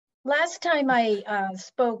Last time I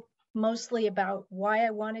spoke mostly about why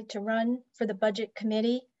I wanted to run for the Budget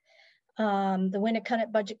Committee, the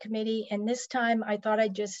Winnacunnet Budget Committee, and this time I thought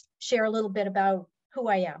I'd just share a little bit about who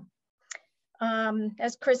I am.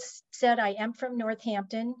 As Chris said, I am from North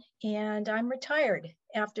Hampton, and I'm retired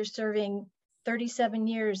after serving 37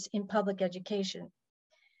 years in public education.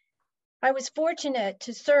 I was fortunate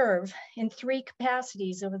to serve in 3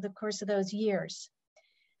 capacities over the course of those years.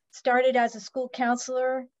 Started as a school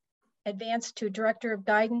counselor, advanced to director of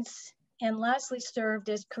guidance, and lastly served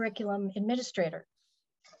as curriculum administrator.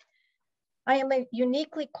 I am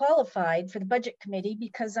uniquely qualified for the Budget Committee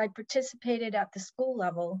because I participated at the school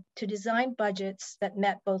level to design budgets that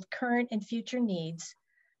met both current and future needs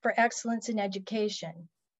for excellence in education,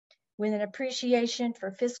 with an appreciation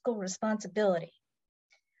for fiscal responsibility.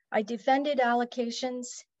 I defended allocations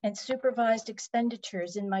and supervised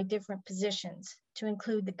expenditures in my different positions to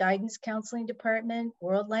include the guidance counseling department,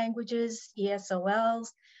 world languages,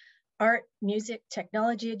 ESOLs, art, music,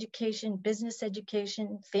 technology education, business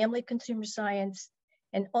education, family consumer science,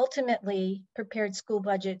 and ultimately prepared school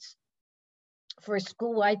budgets for a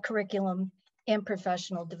school-wide curriculum and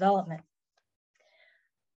professional development.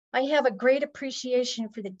 I have a great appreciation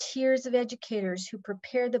for the tiers of educators who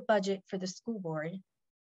prepare the budget for the school board,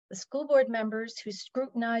 the school board members who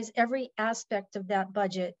scrutinize every aspect of that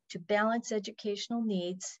budget to balance educational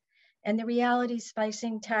needs and the realities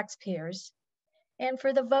facing taxpayers, and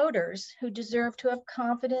for the voters who deserve to have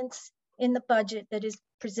confidence in the budget that is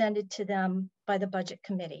presented to them by the Budget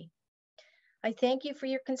Committee. I thank you for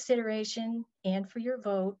your consideration and for your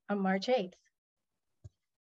vote on March 8th.